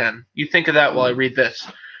score out of 10? You think of that while I read this.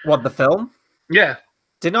 What, the film? Yeah.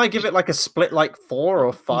 Didn't I give it like a split, like 4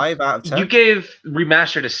 or 5 out of 10? You gave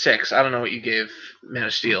Remastered a 6. I don't know what you gave Man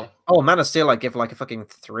of Steel. Oh, Man of Steel, I give like a fucking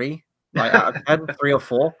 3, like out of 10, 3 or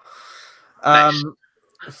 4. Nice.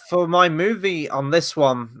 For my movie on this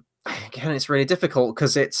one, again, it's really difficult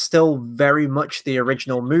because it's still very much the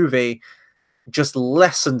original movie, just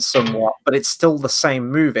lessened somewhat, but it's still the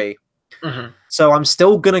same movie. Mm-hmm. So I'm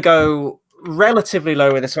still gonna go relatively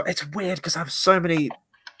low with this one. It's weird because I have so many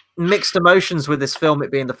mixed emotions with this film,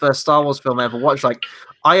 it being the first Star Wars film I ever watched. Like,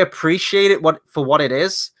 I appreciate it for what it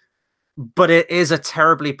is, but it is a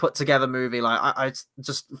terribly put together movie. Like, I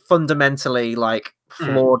just fundamentally like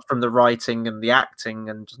flawed from the writing and the acting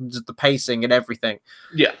and just the pacing and everything.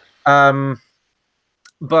 Yeah.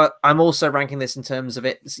 But I'm also ranking this in terms of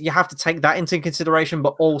it. You have to take that into consideration,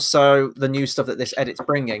 but also the new stuff that this edit's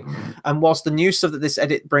bringing. And whilst the new stuff that this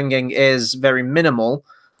edit bringing is very minimal,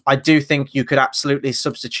 I do think you could absolutely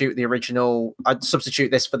substitute the original. I'd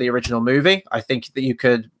substitute this for the original movie. I think that you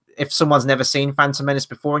could, if someone's never seen Phantom Menace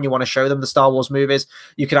before and you want to show them the Star Wars movies,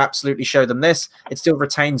 you could absolutely show them this. It still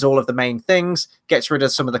retains all of the main things, gets rid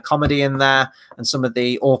of some of the comedy in there and some of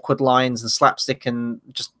the awkward lines and slapstick and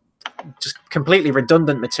just completely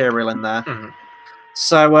redundant material in there.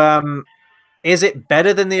 So is it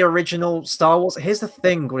better than the original Star Wars? Here's the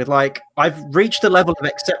thing with, like, I've reached a level of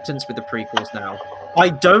acceptance with the prequels now. I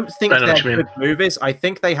don't think they're good movies. I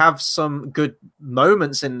think they have some good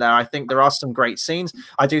moments in there. I think there are some great scenes.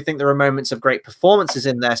 I do think there are moments of great performances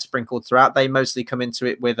in there sprinkled throughout. They mostly come into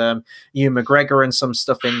it with Ewan McGregor and some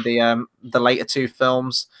stuff in the later two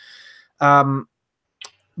films.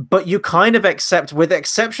 But you kind of accept, with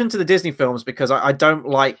exception to the Disney films, because I don't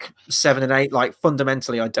like 7 and 8, like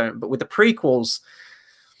fundamentally I don't. But with the prequels,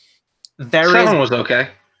 Seven was okay.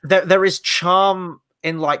 There is charm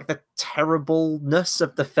in like the terribleness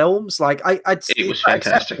of the films. Like it was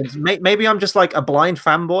fantastic. Maybe I'm just like a blind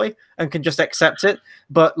fanboy and can just accept it.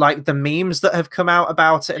 But like the memes that have come out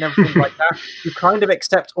about it and everything like that, you kind of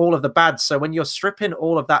accept all of the bad. So when you're stripping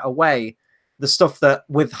all of that away, the stuff that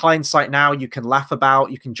with hindsight now you can laugh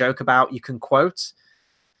about, you can joke about, you can quote,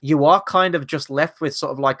 you are kind of just left with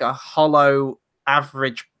sort of like a hollow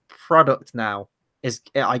average product now, is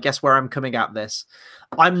I guess where I'm coming at this.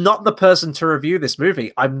 I'm not the person to review this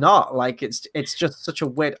movie. I'm not. Like, it's just such a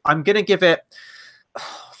weird. I'm gonna give it.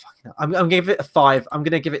 I'm gonna give it a 5. I'm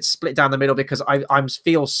gonna give it split down the middle because I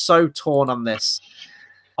feel so torn on this.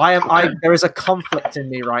 There is a conflict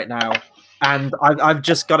in me right now. And I've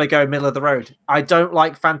just got to go middle of the road. I don't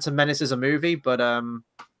like Phantom Menace as a movie, but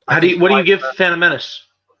what do you give Phantom Menace?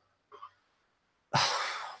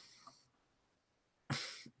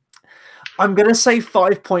 I'm gonna say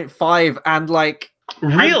 5.5, and like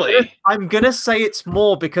really, I'm gonna say it's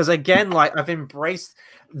more because again, like I've embraced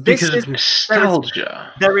this because of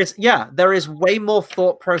nostalgia. There is way more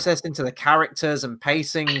thought process into the characters and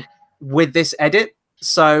pacing with this edit.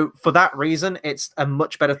 So for that reason, it's a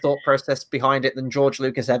much better thought process behind it than George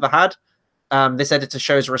Lucas ever had. This editor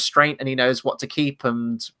shows restraint and he knows what to keep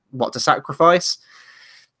and what to sacrifice.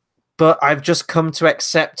 But I've just come to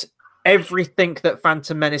accept everything that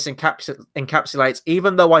Phantom Menace encapsulates,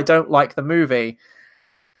 even though I don't like the movie,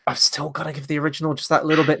 I've still got to give the original just that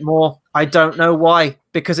little bit more. I don't know why,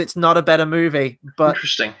 because it's not a better movie,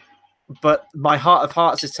 Interesting. but my heart of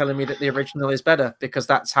hearts is telling me that the original is better because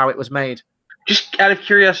that's how it was made. Just out of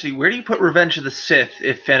curiosity, where do you put Revenge of the Sith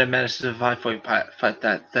if Phantom Menace is a 5.5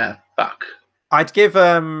 that fuck? I'd give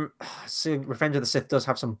see, Revenge of the Sith does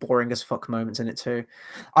have some boring as fuck moments in it too.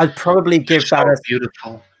 I'd probably give that So as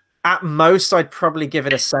beautiful. at most I'd probably give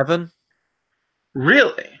it a 7.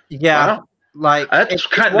 Really? Yeah, Wow. like That's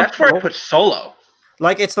where I put Solo.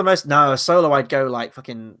 Like it's the most no Solo. I'd go like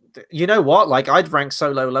fucking. You know what? Like I'd rank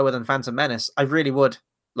Solo lower than Phantom Menace. I really would.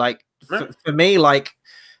 Like for me, like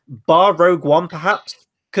bar Rogue One perhaps,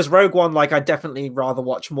 because Rogue One, like I'd definitely rather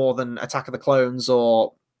watch more than Attack of the Clones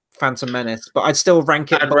or Phantom Menace. But I'd still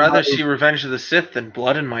rank it. I'd rather see Revenge of the Sith than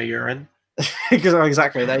blood in my urine.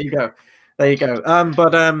 Exactly. There you go. There you go.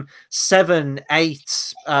 But 7,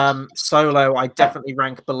 8, Solo, I definitely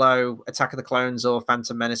rank below Attack of the Clones or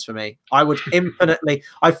Phantom Menace for me.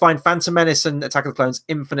 I find Phantom Menace and Attack of the Clones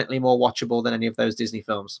infinitely more watchable than any of those Disney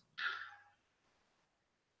films.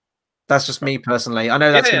 That's just me personally. I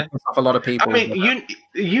know that's going to piss off a lot of people. I mean,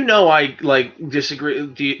 you know, I like disagree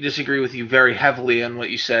with you very heavily on what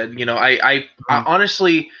you said. You know, I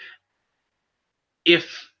honestly, if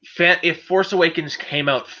Force Awakens came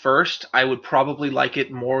out first, I would probably like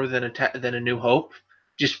it more than A New Hope.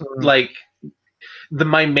 Just like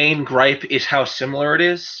my main gripe is how similar it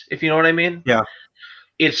is. If you know what I mean. Yeah.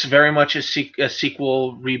 It's very much a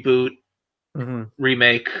sequel, reboot,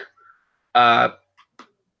 remake.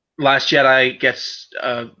 Last Jedi gets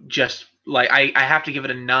just like I have to give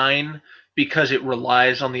it a 9 because it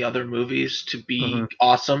relies on the other movies to be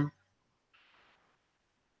awesome.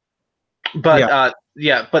 But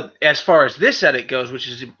yeah, but as far as this edit goes, which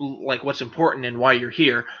is like what's important and why you're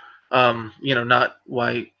here, you know, not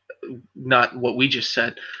what we just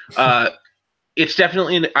said. It's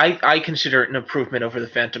definitely I consider it an improvement over the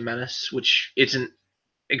Phantom Menace, which isn't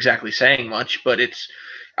exactly saying much, but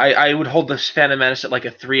I would hold this Phantom Menace at like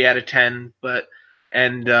a 3 out of 10,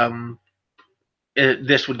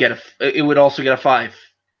 this would it would also get a 5,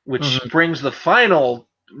 which brings the final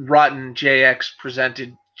Rotten JX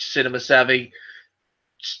presented Cinema Savvy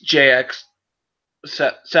JX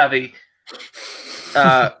Savvy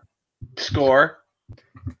score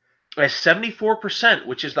as 74%,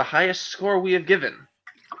 which is the highest score we have given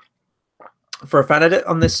for a fan edit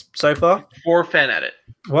on this so far. For fan edit.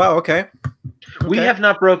 Wow. Okay. We have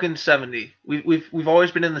not broken 70. We've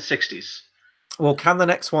always been in the 60s. Well, can the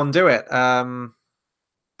next one do it?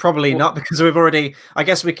 Probably not, because we've already. I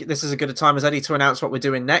guess this is a good time as any to announce what we're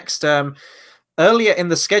doing next. Earlier in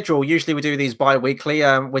the schedule, usually we do these bi-weekly.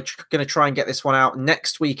 We're going to try and get this one out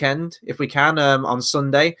next weekend if we can, on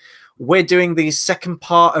Sunday. We're doing the second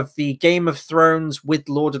part of the Game of Thrones with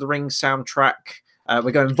Lord of the Rings soundtrack.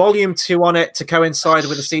 We're going volume 2 on it to coincide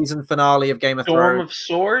with the season finale of Game of Thrones. Storm of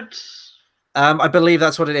Swords? I believe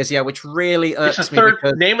that's what it is, yeah, which really irks me. It's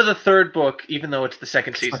the name of the third book, even though it's the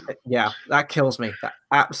second season. Yeah, that kills me. That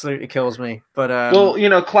absolutely kills me. But well, you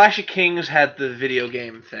know, Clash of Kings had the video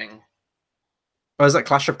game thing. Oh, is that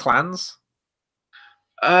Clash of Clans?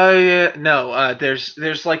 Yeah, no.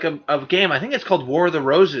 There's like a game. I think it's called War of the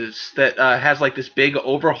Roses that has like this big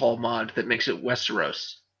overhaul mod that makes it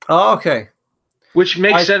Westeros. Oh, okay. Which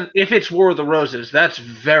makes sense if it's War of the Roses. That's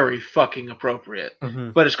very fucking appropriate.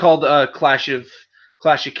 But it's called Clash of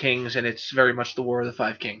Kings, and it's very much the War of the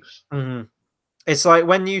Five Kings. It's like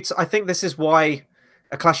when I think this is why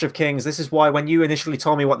a Clash of Kings. This is why when you initially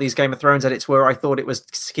told me what these Game of Thrones edits were, I thought it was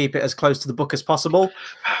to keep it as close to the book as possible.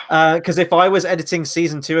 Because if I was editing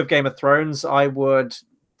season 2 of Game of Thrones, I would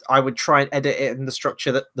try and edit it in the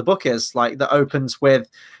structure that the book is, like that opens with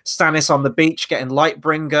Stannis on the beach getting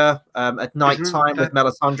Lightbringer at night time with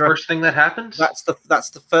Melisandre. First thing that happens. That's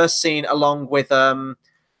the first scene, along with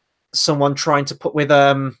someone trying to put with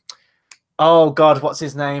oh god, what's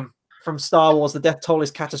his name from Star Wars? The death toll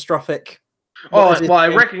is catastrophic. Well, I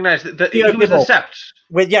recognize that he was a sept.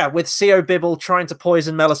 With C.O. Bibble trying to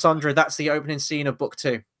poison Melisandre. That's the opening scene of book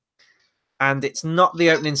 2. And it's not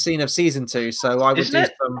the opening scene of season 2, so I would do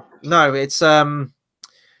some. No, it's the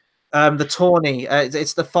tourney.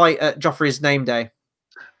 It's the fight at Joffrey's name day.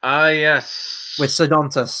 Ah, yes. With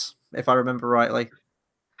Sodontus, if I remember rightly.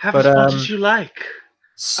 Have as much as you like.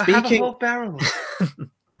 I have a whole barrel.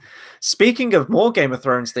 Speaking of more Game of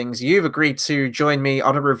Thrones things, you've agreed to join me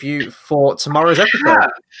on a review for tomorrow's episode.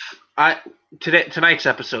 Tonight's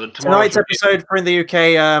episode. Tonight's episode for in the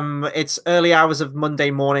UK. It's early hours of Monday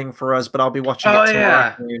morning for us, but I'll be watching it tomorrow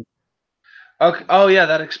afternoon. Okay. Oh yeah,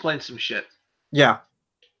 that explains some shit. Yeah.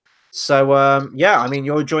 So yeah, I mean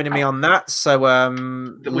you're joining me on that. So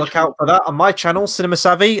Which look out for that on my channel, Cinema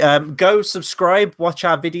Savvy. Go subscribe, watch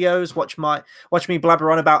our videos, watch me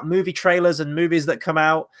blabber on about movie trailers and movies that come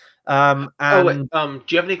out. Oh wait, And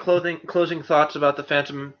do you have any closing thoughts about the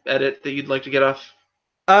Phantom edit that you'd like to get off?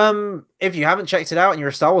 if you haven't checked it out and you're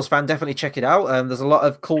a Star Wars fan, definitely check it out. There's a lot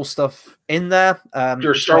of cool stuff in there. If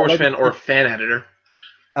you're a It's Star got a Wars load fan or of fan editor.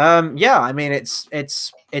 yeah, I mean its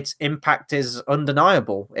impact is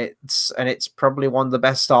undeniable. It's probably one of the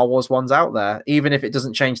best Star Wars ones out there, even if it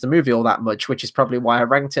doesn't change the movie all that much, which is probably why I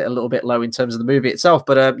ranked it a little bit low in terms of the movie itself.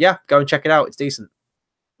 But yeah, go and check it out. It's decent.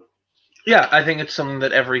 Yeah, I think it's something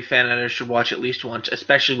that every fan editor should watch at least once,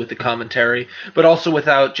 especially with the commentary, but also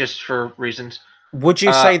without, just for reasons. Would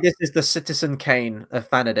you say this is the Citizen Kane of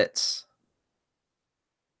fan edits?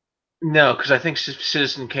 No, because I think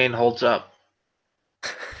Citizen Kane holds up.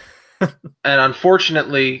 And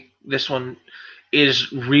unfortunately, this one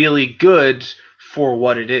is really good for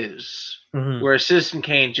what it is, whereas Citizen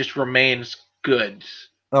Kane just remains good.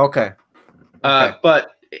 Okay.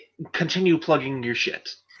 But continue plugging your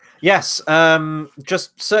shit. Yes,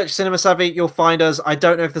 just search Cinema Savvy, you'll find us. I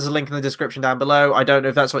don't know if there's a link in the description down below. I don't know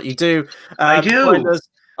if that's what you do. I do.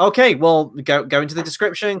 Okay, well, go into the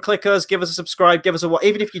description, click us, give us a subscribe, give us a watch.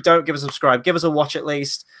 Even if you don't give us a subscribe, give us a watch at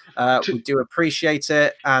least. We do appreciate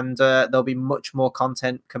it, and there'll be much more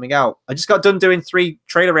content coming out. I just got done doing 3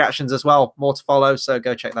 trailer reactions as well, more to follow, so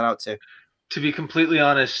go check that out too. To be completely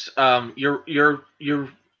honest, your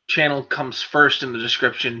channel comes first in the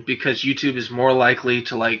description because YouTube is more likely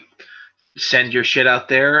to like send your shit out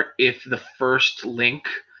there if the first link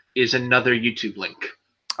is another YouTube link.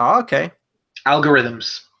 Oh, okay.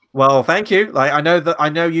 Algorithms. Well, thank you. Like I know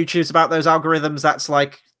YouTube's about those algorithms. That's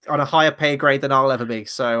like on a higher pay grade than I'll ever be.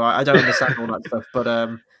 So I don't understand all that stuff. But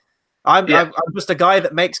I'm just a guy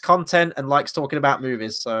that makes content and likes talking about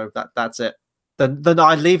movies. So that's it. Then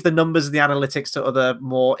I leave the numbers and the analytics to other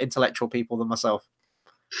more intellectual people than myself.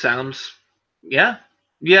 Sounds, yeah.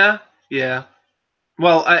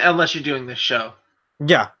 Well, unless you're doing this show.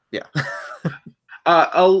 Yeah.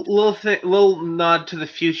 A little nod to the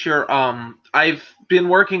future. I've been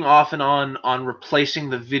working off and on replacing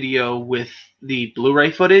the video with the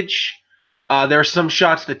Blu-ray footage. There are some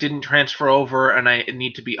shots that didn't transfer over, and I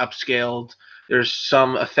need to be upscaled. There's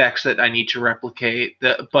some effects that I need to replicate.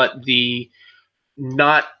 But the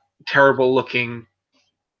not terrible looking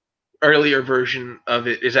earlier version of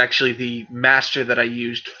it is actually the master that I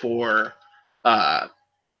used for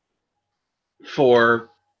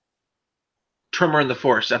Tremor in the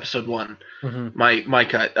Force, episode 1. My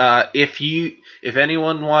cut. If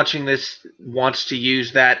anyone watching this wants to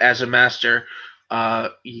use that as a master,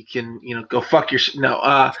 you can go fuck your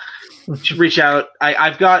reach out.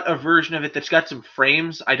 I've got a version of it that's got some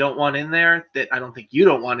frames I don't want in there that I don't think you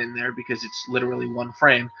don't want in there because it's literally one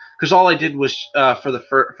frame. Because all I did was for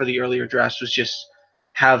the earlier drafts was just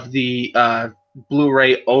have the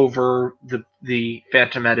Blu-ray over the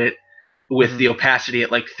Phantom edit with the opacity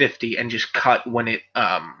at like 50 and just cut when it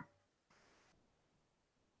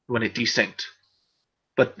desynced.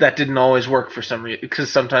 But that didn't always work for some reason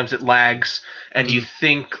because sometimes it lags and you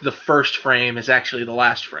think the first frame is actually the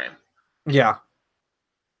last frame. Yeah.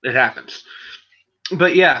 It happens.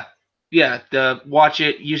 But yeah, watch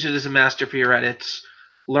it, use it as a master for your edits,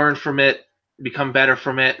 learn from it, become better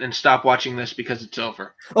from it, and stop watching this because it's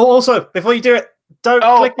over. Oh, also, before you do it, don't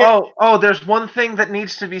click it. Oh, there's one thing that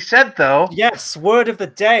needs to be said, though. Yes, word of the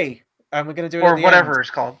day. And we're going to do it or at the whatever end. It's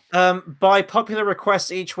called. By popular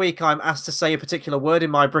request each week, I'm asked to say a particular word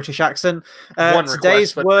in my British accent.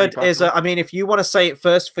 Today's word is, I mean, if you want to say it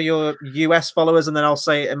first for your US followers, and then I'll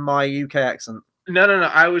say it in my UK accent. No.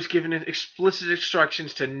 I was given explicit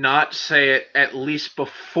instructions to not say it at least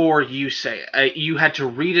before you say it. You had to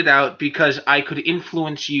read it out because I could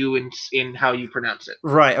influence you in how you pronounce it.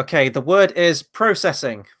 Right, okay. The word is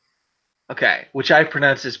processing. Okay, which I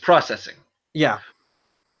pronounce as processing. Yeah.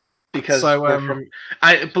 Because we're from,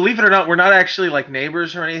 believe it or not, we're not actually like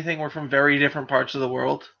neighbors or anything. We're from very different parts of the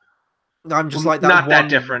world. I'm just like that. Not that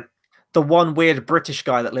different. The one weird British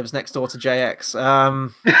guy that lives next door to JX.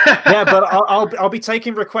 Yeah, but I'll be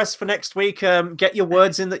taking requests for next week. Get your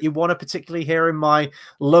words in that you want to particularly hear in my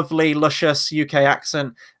lovely, luscious UK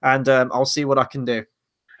accent, and I'll see what I can do.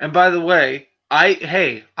 And by the way,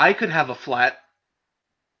 I could have a flat.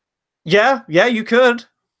 Yeah, you could.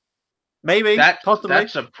 Maybe. Possibly.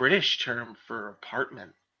 That's a British term for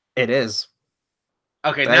apartment. It is.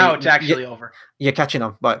 Okay, now it's actually over. You're catching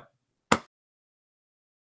on. Bye.